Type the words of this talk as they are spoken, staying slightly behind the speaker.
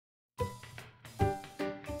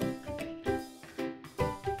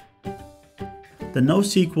The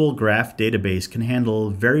NoSQL graph database can handle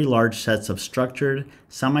very large sets of structured,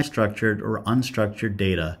 semi-structured, or unstructured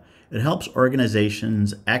data. It helps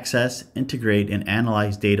organizations access, integrate, and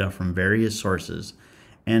analyze data from various sources,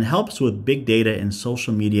 and helps with big data and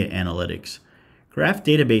social media analytics. Graph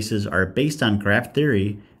databases are based on graph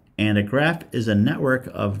theory, and a graph is a network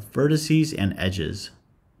of vertices and edges.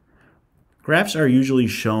 Graphs are usually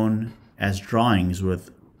shown as drawings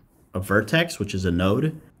with a vertex, which is a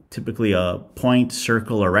node, typically a point,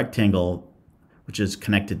 circle, or rectangle, which is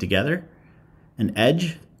connected together, an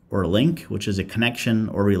edge or link, which is a connection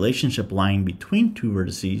or relationship line between two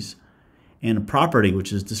vertices, and a property,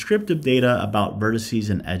 which is descriptive data about vertices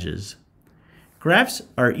and edges. Graphs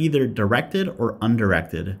are either directed or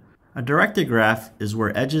undirected. A directed graph is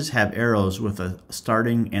where edges have arrows with a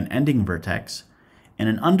starting and ending vertex, and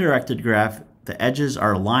an undirected graph, the edges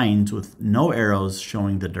are lines with no arrows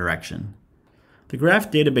showing the direction. The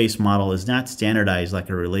graph database model is not standardized like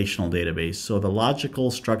a relational database, so the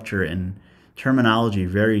logical structure and terminology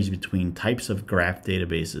varies between types of graph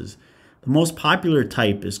databases. The most popular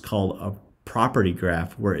type is called a property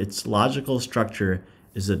graph, where its logical structure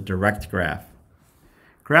is a direct graph.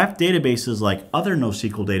 Graph databases, like other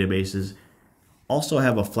NoSQL databases, also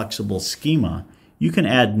have a flexible schema. You can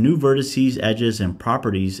add new vertices, edges, and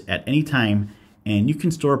properties at any time, and you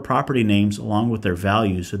can store property names along with their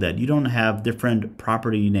values so that you don't have different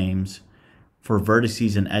property names for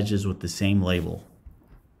vertices and edges with the same label.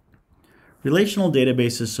 Relational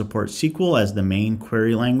databases support SQL as the main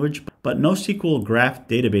query language, but NoSQL graph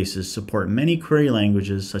databases support many query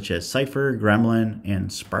languages such as Cypher, Gremlin,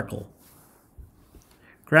 and Sparkle.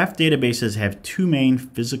 Graph databases have two main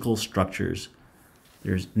physical structures.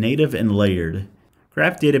 There's native and layered.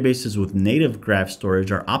 Graph databases with native graph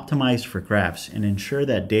storage are optimized for graphs and ensure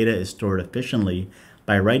that data is stored efficiently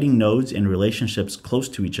by writing nodes and relationships close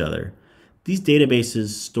to each other. These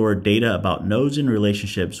databases store data about nodes and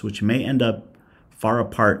relationships which may end up far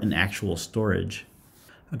apart in actual storage.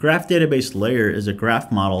 A graph database layer is a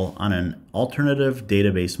graph model on an alternative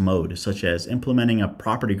database mode, such as implementing a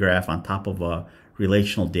property graph on top of a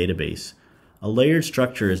relational database. A layered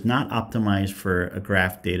structure is not optimized for a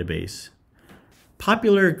graph database.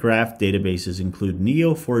 Popular graph databases include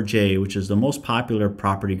Neo4j, which is the most popular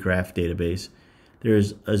property graph database.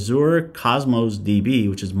 There's Azure Cosmos DB,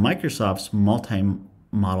 which is Microsoft's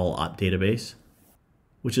multi-model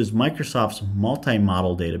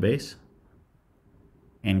database,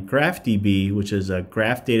 and GraphDB, which is a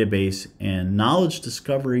graph database and knowledge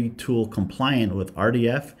discovery tool compliant with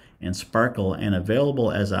RDF and Sparkle and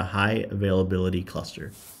available as a high availability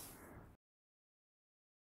cluster.